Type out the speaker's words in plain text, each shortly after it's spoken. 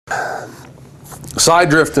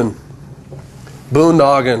side drifting,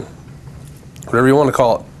 boondogging, whatever you want to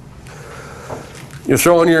call it. You're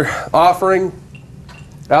throwing your offering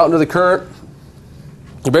out into the current.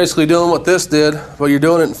 You're basically doing what this did, but you're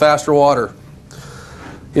doing it in faster water.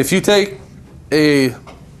 If you take a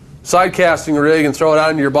side casting rig and throw it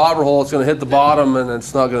out into your bobber hole, it's going to hit the bottom and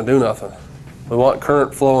it's not going to do nothing. We want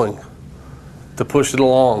current flowing to push it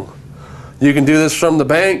along. You can do this from the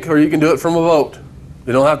bank or you can do it from a boat.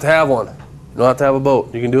 You don't have to have one. You don't have to have a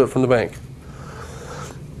boat. You can do it from the bank.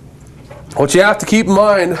 What you have to keep in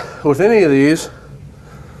mind with any of these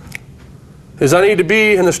is I need to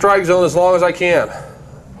be in the strike zone as long as I can.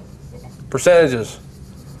 Percentages.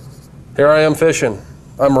 Here I am fishing.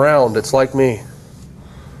 I'm round. It's like me.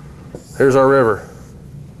 Here's our river.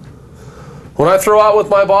 When I throw out with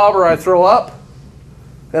my bobber, I throw up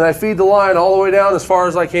and I feed the line all the way down as far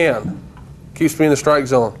as I can. Keeps me in the strike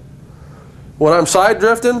zone. When I'm side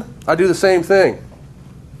drifting, I do the same thing.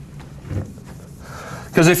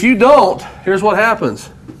 Because if you don't, here's what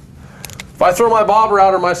happens. If I throw my bobber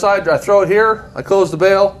out or my side, I throw it here, I close the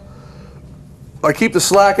bail, I keep the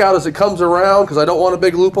slack out as it comes around because I don't want a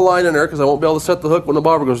big loop of line in there because I won't be able to set the hook when the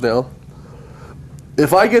bobber goes down.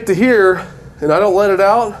 If I get to here and I don't let it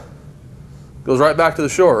out, it goes right back to the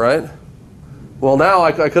shore, right? Well, now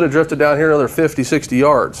I could have drifted down here another 50, 60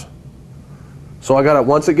 yards. So I got to,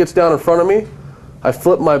 once it gets down in front of me, I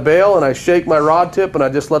flip my bail and I shake my rod tip and I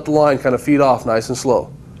just let the line kind of feed off nice and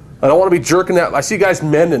slow. I don't want to be jerking that. I see guys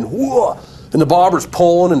mending, whoa, and the bobber's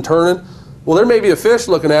pulling and turning. Well, there may be a fish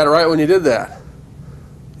looking at it right when you did that.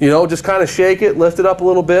 You know, just kind of shake it, lift it up a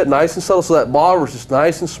little bit, nice and subtle, so that bobber's just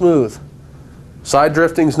nice and smooth. Side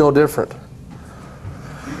drifting's no different.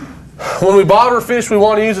 When we bobber fish, we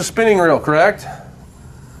want to use a spinning reel, correct?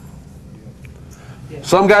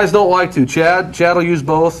 Some guys don't like to. Chad will use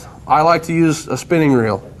both. I like to use a spinning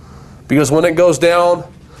reel because when it goes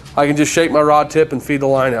down, I can just shake my rod tip and feed the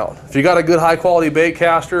line out. If you got a good high quality bait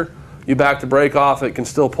caster, you back the brake off, it can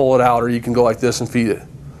still pull it out, or you can go like this and feed it.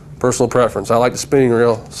 Personal preference. I like the spinning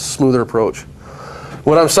reel, smoother approach.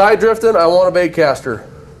 When I'm side drifting, I want a bait caster.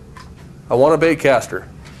 I want a bait caster.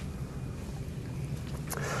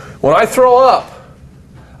 When I throw up,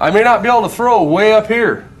 I may not be able to throw way up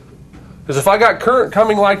here. Because if I got current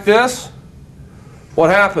coming like this,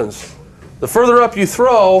 what happens? The further up you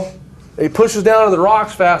throw, it pushes down to the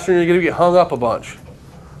rocks faster and you're going to get hung up a bunch.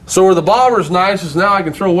 So where the bobber's nice is now I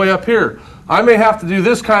can throw way up here. I may have to do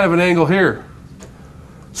this kind of an angle here.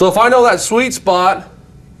 So if I know that sweet spot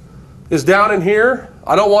is down in here,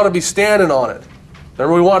 I don't want to be standing on it.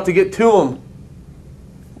 Remember, we want to get to them.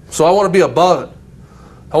 So I want to be above it.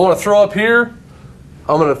 I want to throw up here.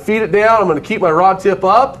 I'm going to feed it down. I'm going to keep my rod tip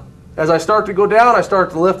up. As I start to go down, I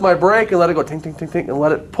start to lift my brake and let it go tink, tink, tink, tink, and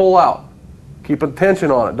let it pull out. Keep a tension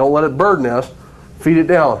on it. Don't let it bird nest. Feed it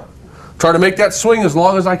down. Try to make that swing as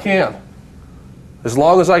long as I can. As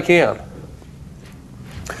long as I can.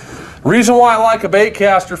 Reason why I like a bait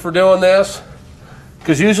caster for doing this,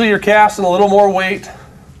 because usually you're casting a little more weight.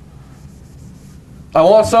 I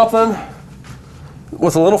want something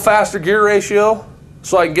with a little faster gear ratio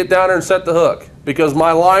so I can get down there and set the hook. Because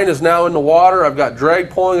my line is now in the water, I've got drag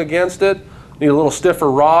pulling against it, need a little stiffer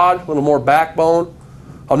rod, a little more backbone.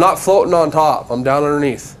 I'm not floating on top, I'm down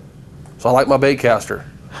underneath. So I like my bait caster.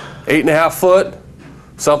 8.5 foot,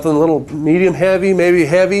 something a little medium heavy, maybe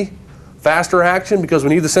heavy, faster action because we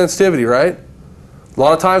need the sensitivity, right? A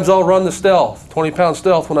lot of times I'll run the stealth, 20-pound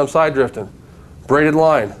stealth when I'm side drifting. Braided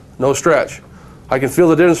line, no stretch. I can feel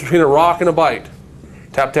the difference between a rock and a bite.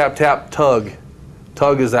 Tap, tap, tap, tug.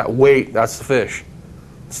 Tug is that weight, that's the fish.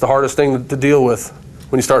 It's the hardest thing to deal with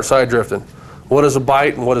when you start side drifting. What is a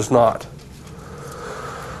bite and what is not?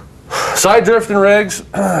 Side drifting rigs,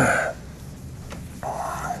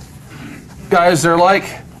 guys, they're like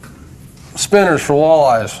spinners for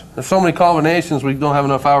walleyes. There's so many combinations we don't have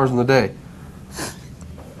enough hours in the day.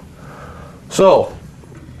 So,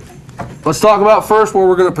 let's talk about first where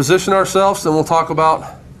we're going to position ourselves, then we'll talk about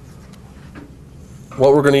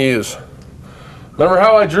what we're going to use. Remember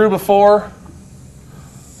how I drew before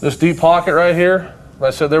this deep pocket right here?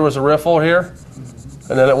 I said there was a riffle here,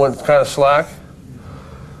 and then it went kind of slack.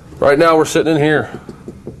 Right now we're sitting in here.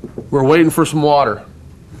 We're waiting for some water.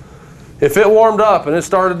 If it warmed up and it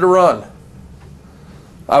started to run,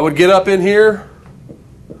 I would get up in here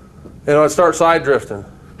and I'd start side drifting.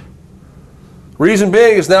 Reason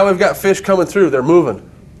being is now we've got fish coming through. They're moving.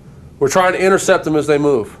 We're trying to intercept them as they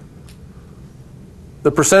move.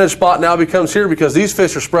 The percentage spot now becomes here because these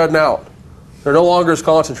fish are spreading out. They're no longer as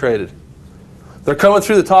concentrated. They're coming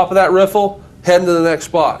through the top of that riffle, heading to the next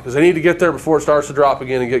spot because they need to get there before it starts to drop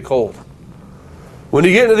again and get cold. When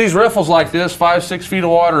you get into these riffles like this, 5, 6 feet of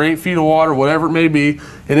water, 8 feet of water, whatever it may be,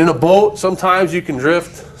 and in a boat, sometimes you can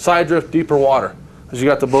side drift deeper water. Because you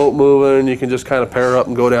got the boat moving, and you can just kind of pair up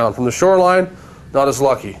and go down. From the shoreline, not as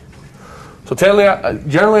lucky. So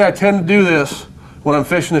generally I tend to do this when I'm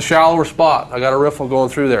fishing a shallower spot. I got a riffle going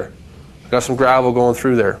through there. I got some gravel going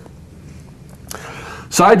through there.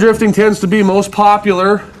 Side drifting tends to be most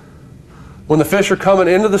popular when the fish are coming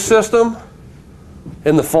into the system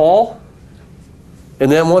in the fall,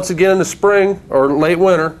 and then once again in the spring or late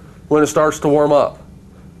winter when it starts to warm up.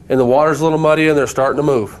 And the water's a little muddy and they're starting to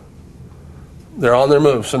move. They're on their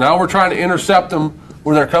move. So now we're trying to intercept them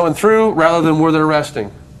where they're coming through rather than where they're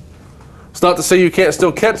resting. It's not to say you can't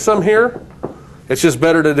still catch some here. It's just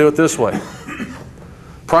better to do it this way.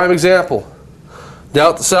 Prime example.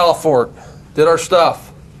 Down at the South Fork. Did our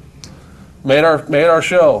stuff. Made our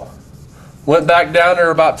show. Went back down there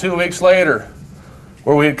about 2 weeks later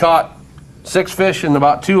where we had caught 6 fish in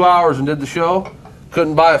about 2 hours and did the show.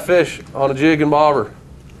 Couldn't buy a fish on a jig and bobber.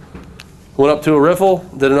 Went up to a riffle,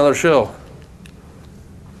 did another show.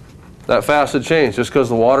 That fast had changed just because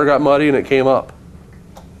the water got muddy and it came up.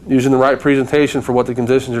 Using the right presentation for what the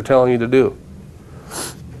conditions are telling you to do.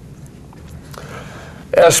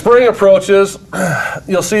 As spring approaches,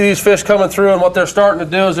 you'll see these fish coming through, and what they're starting to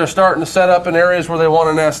do is they're starting to set up in areas where they want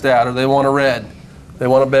to nest at, or they want to redd, they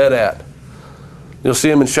want to bed at. You'll see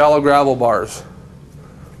them in shallow gravel bars.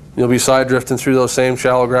 You'll be side drifting through those same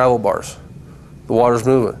shallow gravel bars. The water's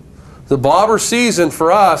moving. The bobber season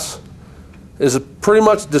for us is pretty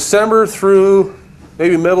much December through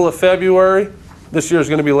maybe middle of February. This year is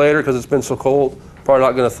going to be later because it's been so cold. Probably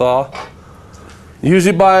not going to thaw.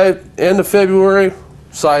 Usually by end of February,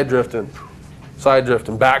 side drifting,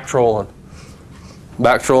 back trolling.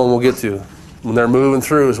 Back trolling we'll get to. When they're moving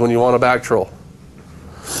through is when you want to back troll.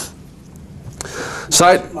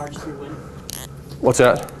 March through when? What's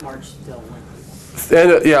that? March till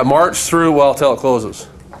when? Yeah, March through, well, till it closes.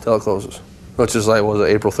 Which is like, what was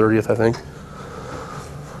it, April 30th, I think.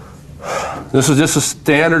 This is just a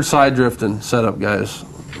standard side drifting setup, guys.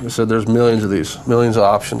 Like I said, there's millions of these, millions of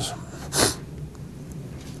options.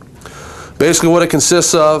 Basically what it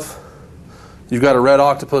consists of, you've got a red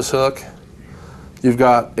octopus hook, you've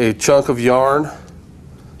got a chunk of yarn,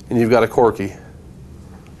 and you've got a corky.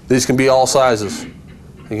 These can be all sizes.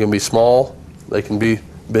 They can be small, they can be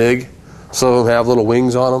big. Some of them have little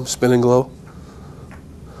wings on them, spin and glow.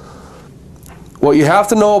 What you have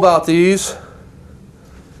to know about these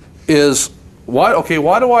is, why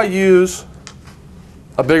do I use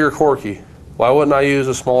a bigger corky? Why wouldn't I use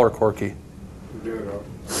a smaller corky?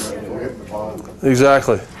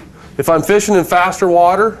 Exactly. If I'm fishing in faster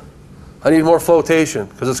water, I need more flotation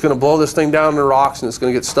because it's going to blow this thing down in the rocks and it's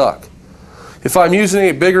going to get stuck. If I'm using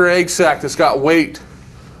a bigger egg sac that's got weight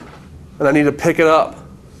and I need to pick it up,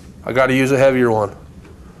 I got to use a heavier one.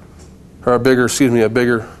 Or a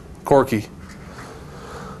bigger corky.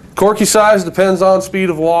 Corky size depends on speed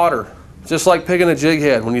of water. Just like picking a jig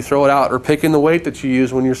head when you throw it out, or picking the weight that you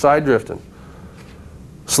use when you're side drifting.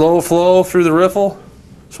 Slow flow through the riffle,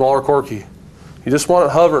 smaller corky. You just want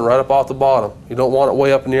it hovering right up off the bottom. You don't want it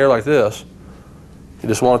way up in the air like this. You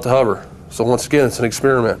just want it to hover. So once again, it's an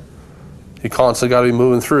experiment. You constantly got to be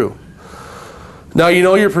moving through. Now you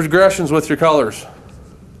know your progressions with your colors.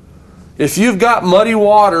 If you've got muddy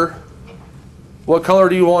water, what color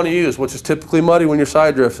do you want to use, which is typically muddy when you're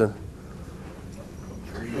side drifting?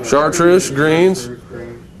 Chartreuse, greens.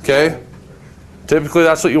 Okay. Typically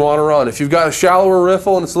that's what you want to run. If you've got a shallower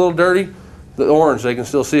riffle and it's a little dirty, the orange, they can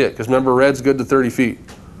still see it. Because remember, red's good to 30 feet.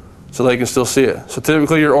 So they can still see it. So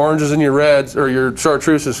typically your oranges and your reds, or your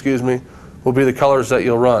chartreuses, excuse me, will be the colors that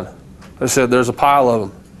you'll run. Like I said, there's a pile of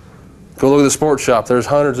them. Go look at the sports shop. There's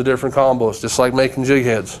hundreds of different combos, just like making jig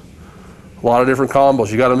heads. A lot of different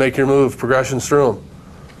combos. You got to make your move, progressions through them.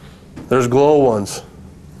 There's glow ones.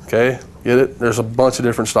 Okay, get it? There's a bunch of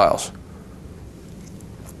different styles.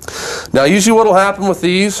 Now usually what will happen with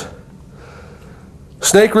these,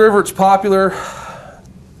 Snake River, it's popular,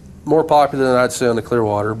 more popular than I'd say on the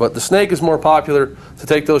Clearwater, but the Snake is more popular to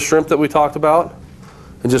take those shrimp that we talked about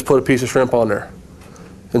and just put a piece of shrimp on there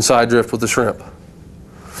and side drift with the shrimp.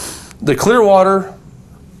 The Clearwater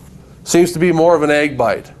seems to be more of an egg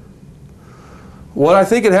bite. What I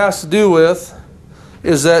think it has to do with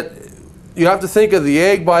is that you have to think of the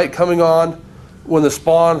egg bite coming on when the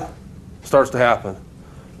spawn starts to happen.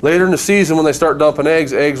 Later in the season when they start dumping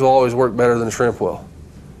eggs, eggs will always work better than shrimp will.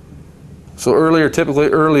 So typically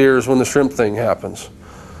earlier is when the shrimp thing happens.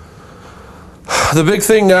 The big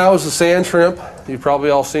thing now is the sand shrimp. You've probably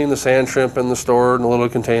all seen the sand shrimp in the store in the little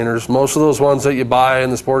containers. Most of those ones that you buy in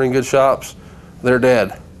the sporting goods shops, they're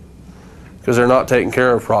dead. because they're not taken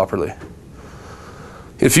care of properly.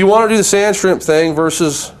 If you want to do the sand shrimp thing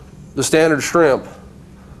versus the standard shrimp,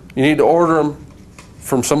 you need to order them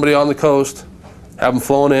from somebody on the coast, have them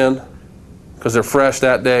flown in because they're fresh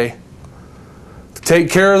that day. To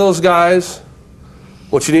take care of those guys,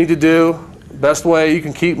 what you need to do, best way you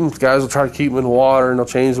can keep them, guys will try to keep them in the water and they'll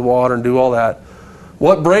change the water and do all that.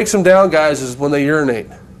 What breaks them down, guys, is when they urinate.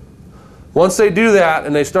 Once they do that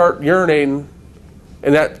and they start urinating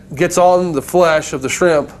and that gets on the flesh of the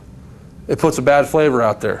shrimp, it puts a bad flavor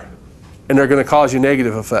out there and they're going to cause you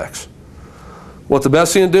negative effects. What the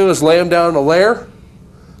best thing to do is lay them down in a layer,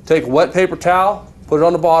 take a wet paper towel, put it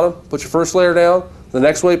on the bottom, put your first layer down, the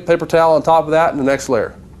next paper towel on top of that, and the next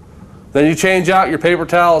layer. Then you change out your paper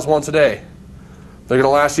towels once a day. They're going to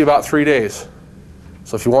last you about 3 days.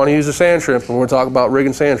 So if you want to use a sand shrimp, and we're going to talk about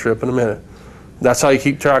rigging sand shrimp in a minute, that's how you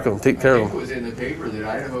keep track of them, take care of them. It was in the paper that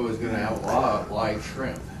Idaho was going to outlaw live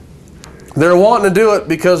shrimp. They're wanting to do it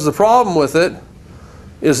because the problem with it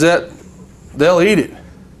is that they'll eat it.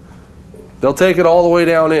 They'll take it all the way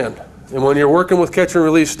down in. And when you're working with catch and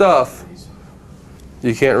release stuff,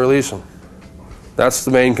 you can't release them. That's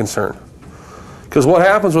the main concern. Because what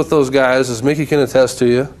happens with those guys, as Mickey can attest to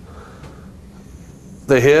you,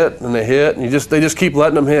 they hit and they hit, and they just keep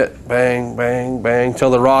letting them hit. Bang, bang, bang, till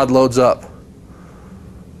the rod loads up.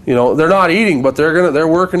 You know, they're not eating, but they're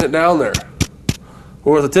working it down there.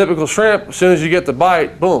 Or with a typical shrimp, as soon as you get the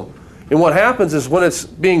bite, boom. And what happens is when it's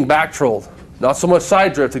being back trolled, not so much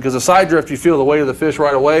side drifted, because the side drift you feel the weight of the fish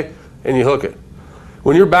right away and you hook it.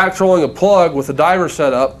 When you're back trolling a plug with a diver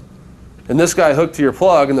set up, and this guy hooked to your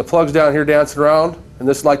plug, and the plug's down here dancing around, and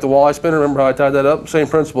this is like the walleye spinner, remember how I tied that up? Same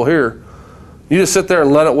principle here. You just sit there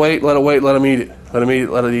and let it wait, let them eat it. Let them eat it,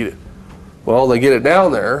 let it eat it. Well, they get it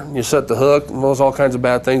down there, and you set the hook, and there's all kinds of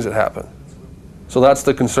bad things that happen. So that's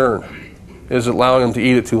the concern, is allowing them to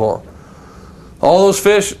eat it too long. All those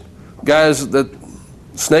fish, guys, that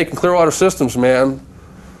snake and clear water systems, man,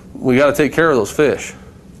 we got to take care of those fish.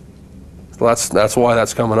 So that's why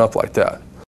that's coming up like that.